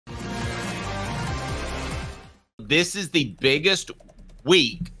This is the biggest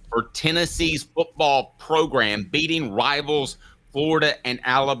week for Tennessee's football program, beating rivals Florida and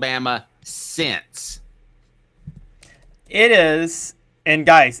Alabama since. It is. And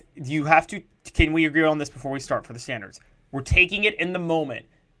guys, you have to, can we agree on this before we start for the standards? We're taking it in the moment.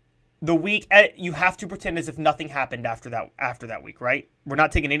 The week, you have to pretend as if nothing happened after that week, right? We're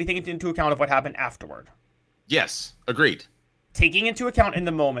not taking anything into account of what happened afterward. Yes, agreed. Taking into account in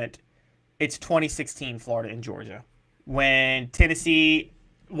the moment, it's 2016 Florida and Georgia, when Tennessee,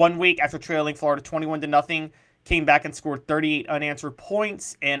 1 week after trailing Florida 21-0, came back and scored 38 unanswered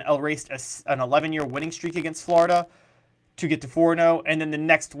points and erased an 11-year winning streak against Florida to get to 4-0. And then the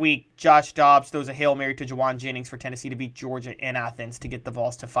next week, Josh Dobbs throws a Hail Mary to Jawan Jennings for Tennessee to beat Georgia in Athens to get the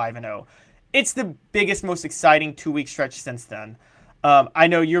Vols to 5-0. It's the biggest, most exciting 2-week stretch since then. I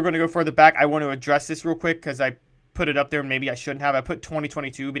know you're going to go further back. I want to address this real quick because I put it up there. Maybe I shouldn't have. I put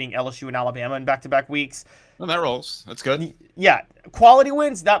 2022 beating LSU and Alabama in back-to-back weeks. Well, that rolls. That's good. Yeah. Quality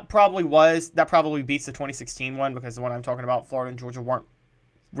wins, that probably beats the 2016 one, because the one I'm talking about, Florida and Georgia, weren't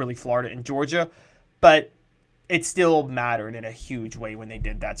really Florida and Georgia. But it still mattered in a huge way when they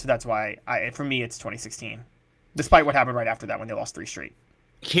did that. So that's why, for me, it's 2016. Despite what happened right after that when they lost 3 straight.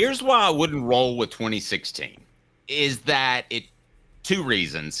 Here's why I wouldn't roll with 2016. Is that it, 2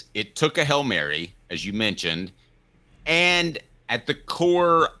 reasons. It took a Hail Mary, as you mentioned, and at the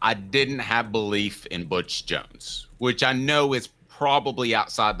core, I didn't have belief in Butch Jones, which I know is probably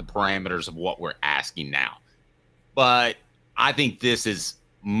outside the parameters of what we're asking now. But I think this is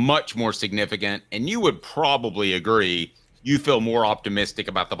much more significant, and you would probably agree you feel more optimistic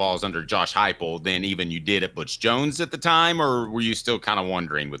about the Vols under Josh Heupel than even you did at Butch Jones at the time, or were you still kind of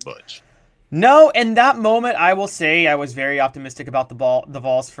wondering with Butch? No, in that moment, I will say I was very optimistic about the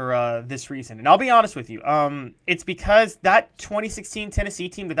Vols for this reason. And I'll be honest with you. It's because that 2016 Tennessee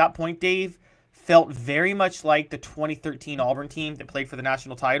team at that point, Dave, felt very much like the 2013 Auburn team that played for the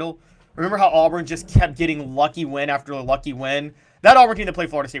national title. Remember how Auburn just kept getting lucky win after lucky win? That Auburn team that played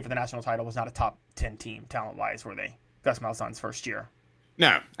Florida State for the national title was not a top 10 team talent-wise, were they? Gus Malzahn's first year. No,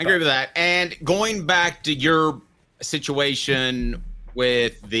 I agree with that. And going back to your situation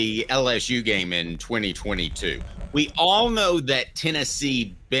with the LSU game in 2022, we all know that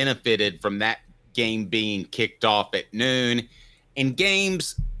Tennessee benefited from that game being kicked off at noon. In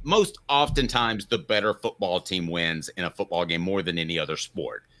games, most oftentimes the better football team wins in a football game more than any other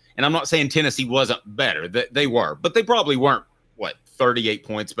sport. And I'm not saying Tennessee wasn't better. They were, but they probably weren't, 38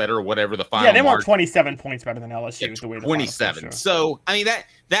 points better or whatever the final. Yeah, they weren't 27 points better than LSU. Yeah, the way 27. Sure. So, I mean,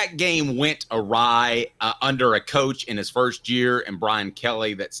 that game went awry under a coach in his first year and Brian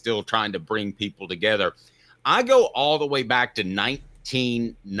Kelly that's still trying to bring people together. I go all the way back to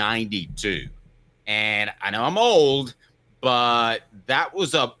 1992. And I know I'm old, but that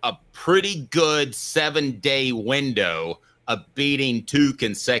was a pretty good 7-day window of beating 2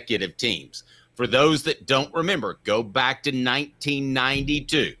 consecutive teams. For those that don't remember, go back to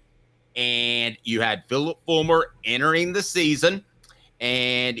 1992. And you had Philip Fulmer entering the season,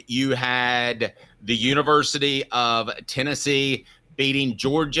 and you had the University of Tennessee beating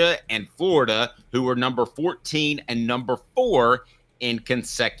Georgia and Florida, who were number 14 and number 4 in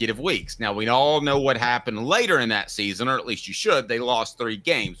consecutive weeks. Now, we all know what happened later in that season, or at least you should. They lost 3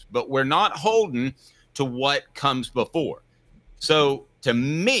 games, but we're not holding to what comes before. So, to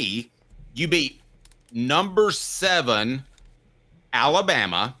me, you beat number 7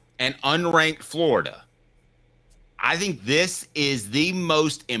 Alabama and unranked Florida. I think this is the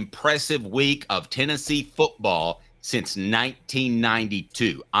most impressive week of Tennessee football since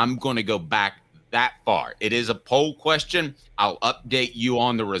 1992. I'm going to go back that far. It is a poll question. I'll update you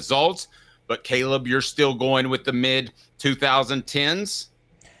on the results. But Caleb, you're still going with the mid-2010s?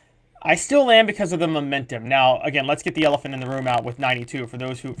 I still am because of the momentum. Now, again, let's get the elephant in the room out with 92.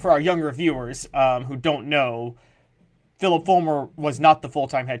 For our younger viewers who don't know, Philip Fulmer was not the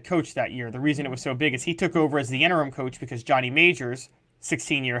full-time head coach that year. The reason it was so big is he took over as the interim coach because Johnny Majors,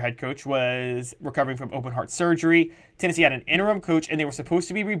 16-year head coach, was recovering from open heart surgery. Tennessee had an interim coach, and they were supposed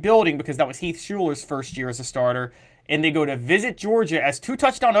to be rebuilding because that was Heath Schuler's first year as a starter. And they go to visit Georgia as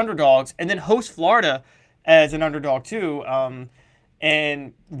 2-touchdown underdogs and then host Florida as an underdog too.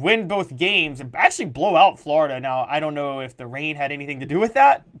 And win both games and actually blow out Florida. Now, I don't know if the rain had anything to do with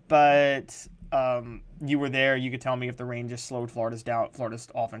that, but you were there. You could tell me if the rain just slowed Florida's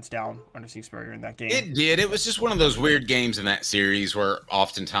offense down under Steve Spurrier in that game. It did. It was just one of those weird games in that series where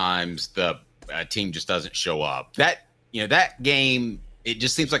oftentimes the team just doesn't show up. That game, it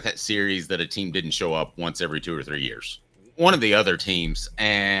just seems like that series that a team didn't show up once every 2 or 3 years. One of the other teams,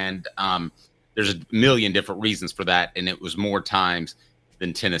 and there's a million different reasons for that, and it was more times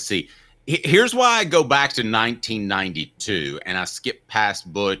than Tennessee. Here's why I go back to 1992 and I skip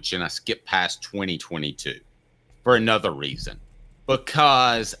past Butch and I skip past 2022 for another reason.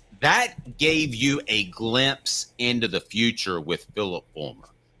 Because that gave you a glimpse into the future with Philip Fulmer.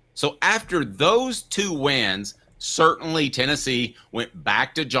 So after those 2 wins, certainly Tennessee went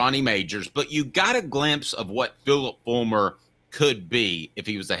back to Johnny Majors, but you got a glimpse of what Philip Fulmer could be if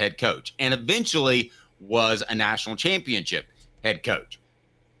he was a head coach, and eventually was a national championship head coach.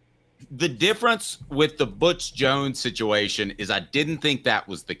 The difference with the Butch Jones situation is I didn't think that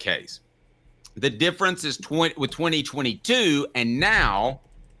was the case. The difference is with 2022 and now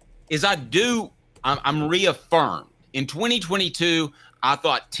is I'm reaffirmed. In 2022, I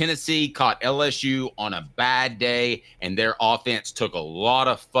thought Tennessee caught LSU on a bad day and their offense took a lot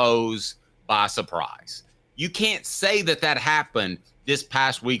of foes by surprise. You can't say that happened this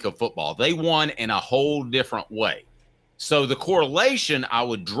past week of football. They won in a whole different way. So the correlation I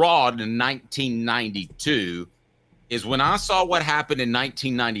would draw in 1992 is when I saw what happened in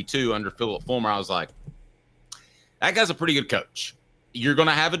 1992 under Philip Fulmer, I was like, that guy's a pretty good coach. You're going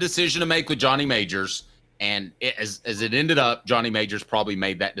to have a decision to make with Johnny Majors. And as it ended up, Johnny Majors probably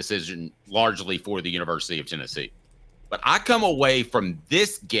made that decision largely for the University of Tennessee. But I come away from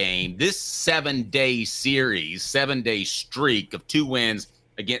this game, this 7-day series, 7-day streak of 2 wins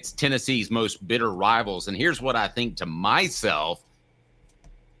against Tennessee's most bitter rivals. And here's what I think to myself.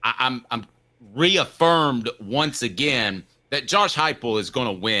 I'm reaffirmed once again that Josh Heupel is going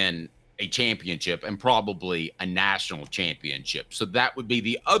to win a championship and probably a national championship. So that would be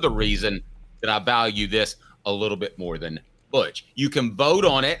the other reason that I value this a little bit more than Butch. You can vote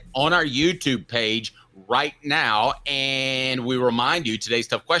on it on our YouTube page right now. And we remind you, today's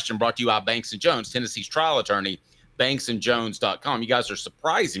tough question brought to you by Banks & Jones, Tennessee's trial attorney, banksandjones.com. You guys are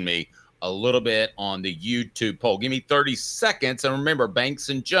surprising me a little bit on the YouTube poll. Give me 30 seconds. And remember, Banks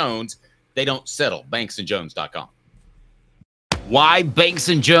 & Jones, they don't settle. banksandjones.com. Why Banks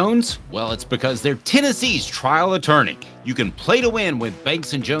 & Jones? Well, it's because they're Tennessee's trial attorney. You can play to win with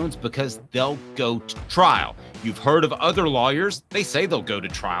Banks & Jones because they'll go to trial. You've heard of other lawyers. They say they'll go to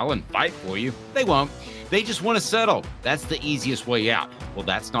trial and fight for you. They won't. They just want to settle. That's the easiest way out. Well,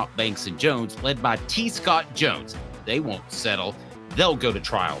 that's not Banks & Jones, led by T. Scott Jones. They won't settle. They'll go to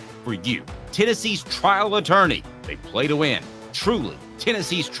trial for you. Tennessee's trial attorney. They play to win. Truly,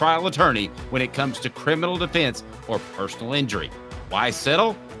 Tennessee's trial attorney when it comes to criminal defense or personal injury. Why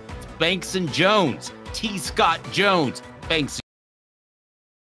settle? It's Banks & Jones. T. Scott Jones. Banks.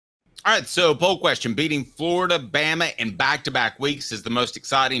 All right, so poll question. Beating Florida, Bama in back-to-back weeks is the most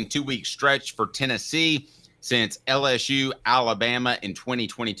exciting 2-week stretch for Tennessee since LSU, Alabama in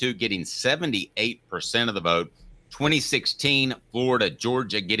 2022 getting 78% of the vote. 2016, Florida,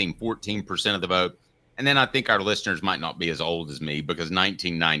 Georgia getting 14% of the vote. And then I think our listeners might not be as old as me because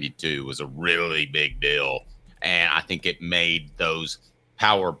 1992 was a really big deal. And I think it made those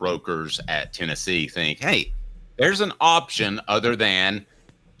power brokers at Tennessee think, hey, there's an option other than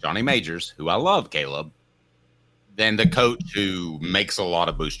Johnny Majors, who I love, Caleb, than the coach who makes a lot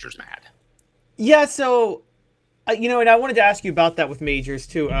of boosters mad. Yeah, so, and I wanted to ask you about that with Majors,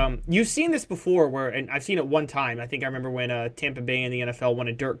 too. You've seen this before, and I've seen it one time. I think I remember when Tampa Bay in the NFL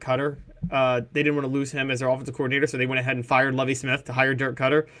wanted Dirk Cutter. They didn't want to lose him as their offensive coordinator, so they went ahead and fired Lovie Smith to hire Dirk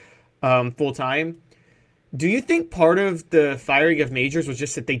Cutter full-time. Do you think part of the firing of Majors was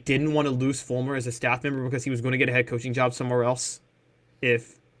just that they didn't want to lose Fulmer as a staff member because he was going to get a head coaching job somewhere else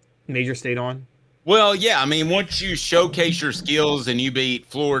if Majors stayed on? Well, yeah. I mean, once you showcase your skills and you beat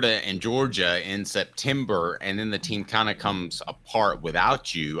Florida and Georgia in September and then the team kind of comes apart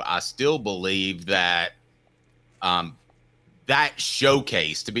without you, I still believe that that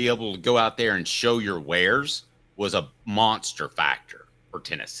showcase to be able to go out there and show your wares was a monster factor for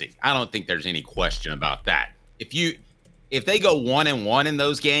Tennessee. I don't think there's any question about that. If they go 1-1 in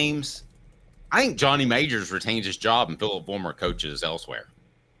those games, I think Johnny Majors retains his job and Philip Fulmer coaches elsewhere.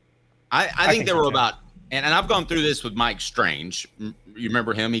 I think there were about, and I've gone through this with Mike Strange. You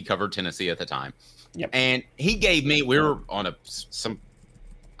remember him? He covered Tennessee at the time. Yep. And he gave me, we were on some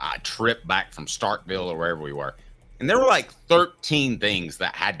trip back from Starkville or wherever we were. And there were like 13 things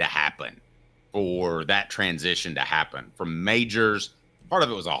that had to happen for that transition to happen from Majors. Part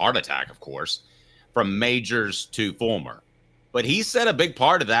of it was a heart attack, of course, from Majors to Fulmer. But he said a big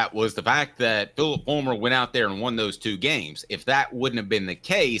part of that was the fact that Philip Fulmer went out there and won those 2 games. If that wouldn't have been the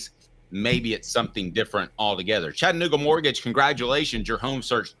case, maybe it's something different altogether. Chattanooga Mortgage, congratulations. Your home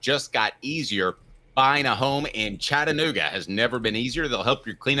search just got easier. Buying a home in Chattanooga has never been easier. They'll help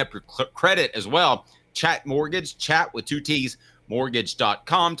you clean up your credit as well. Chat Mortgage, chat with 2 T's,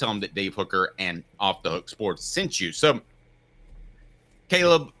 mortgage.com. Tell them that Dave Hooker and Off the Hook Sports sent you. So,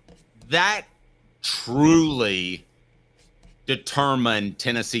 Caleb, that truly determined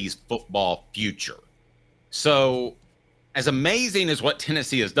Tennessee's football future. So as amazing as what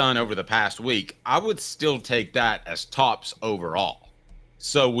Tennessee has done over the past week, I would still take that as tops overall.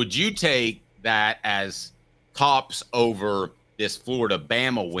 So would you take that as tops over this Florida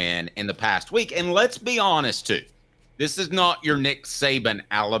Bama win in the past week? And let's be honest too, this is not your Nick Saban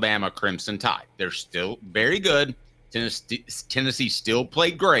Alabama Crimson Tide. They're still very good. Tennessee still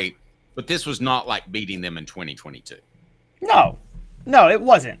played great, but this was not like beating them in 2022. No, it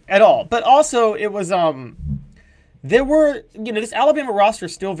wasn't at all. But also it was, there were, this Alabama roster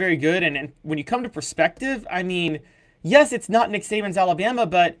is still very good. And when you come to perspective, I mean, yes, it's not Nick Saban's Alabama,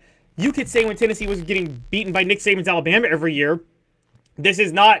 but you could say when Tennessee was getting beaten by Nick Saban's Alabama every year, this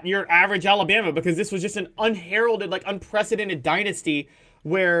is not your average Alabama, because this was just an unheralded, like unprecedented dynasty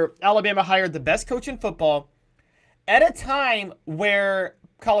where Alabama hired the best coach in football at a time where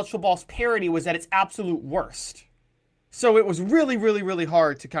college football's parity was at its absolute worst. So it was really, really, really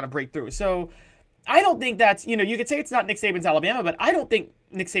hard to kind of break through. So I don't think that's, you could say it's not Nick Saban's Alabama, but I don't think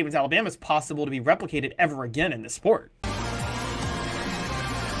Nick Saban's Alabama is possible to be replicated ever again in this sport.